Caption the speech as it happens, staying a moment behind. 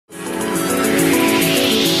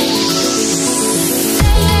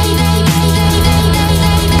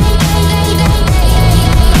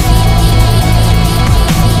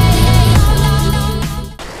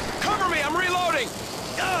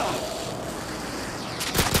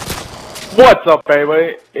What's up,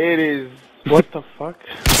 everybody? It is... What the fuck?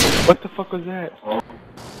 What the fuck was that?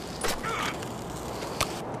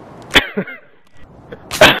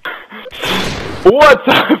 What's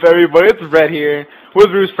up, everybody? It's Red here with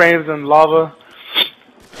Ruse Frayms and Lava,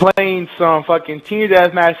 playing some fucking Team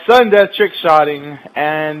Deathmatch, Sudden Death Trickshotting,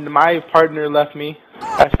 and my partner left me,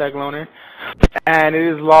 hashtag loner, and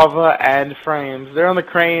it is Lava and Frames. They're on the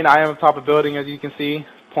crane. I am on top of the building, as you can see.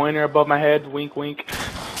 Pointer above my head, wink wink.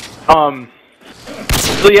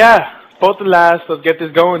 So yeah, both the last. Let's get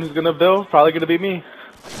this going. Who's gonna build? Probably gonna be me.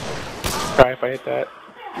 Sorry if I hit that.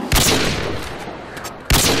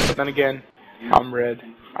 But then again, I'm red.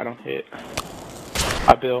 I don't hit.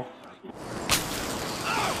 I bill.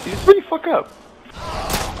 You just really fuck up.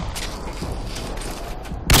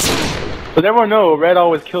 But everyone knows red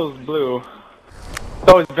always kills blue. It's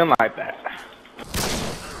always been like that.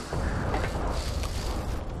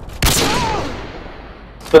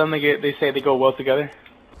 So then they say they go well together.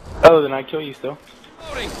 Oh, then I kill you still.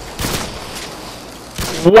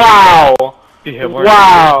 Wow!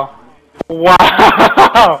 Wow!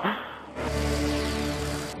 Wow!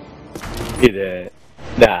 You did.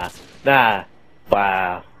 Nah.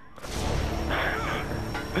 Wow.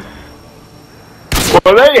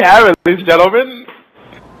 Well, there you have it, ladies and gentlemen.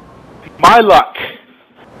 My luck.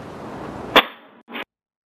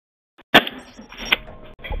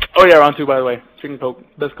 Oh yeah, round 2, by the way. Drinking Coke.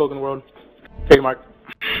 Best Coke in the world. Trademark.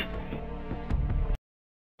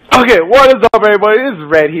 Okay, what is up, everybody? This is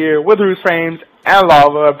Red here with Ruse Frayms and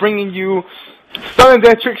Lava, bringing you Sudden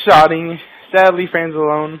Death Trickshotting. Sadly, Frames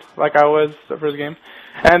alone, like I was the first game.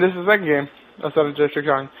 And this is the second game of Sudden Death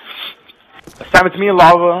Trickshotting. It's me and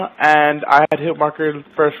Lava, and I had hit marker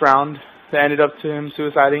first round. That ended up to him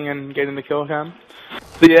suiciding and getting the kill cam.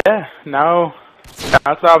 So yeah, now it's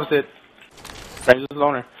the opposite. Frames is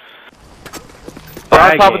loner.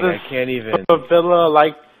 On top of this, I can't even.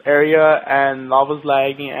 Villa-like area, and Lava's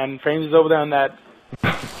lagging, and Frames is over there on that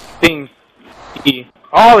thing.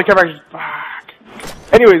 Oh, the camera.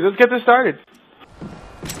 Fuck. Anyways, let's get this started.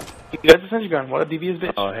 You got the sentry gun. What a devious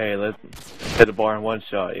bitch. Oh, hey, let's hit the bar in one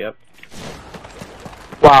shot. Yep.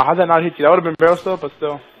 Wow, how'd that not hit you? That would have been barrel still, but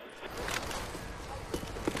still.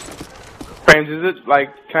 Frames, is it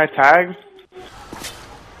like? Can I tag?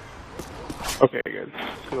 Okay, good.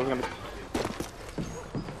 I was gonna...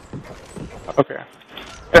 Okay.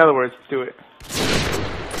 In other words, do it.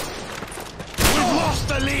 We've lost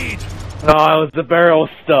the lead! Oh, it was the barrel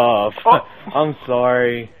stuff. Oh. I'm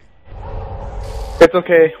sorry. It's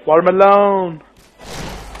okay. Watermelon!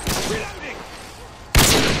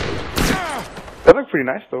 That looked pretty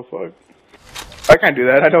nice though, fuck. I can't do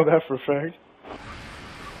that, I know that for a fact.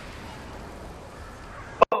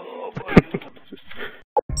 Oh.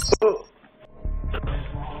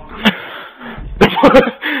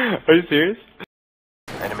 Are you serious?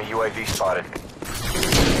 Enemy UAV spotted.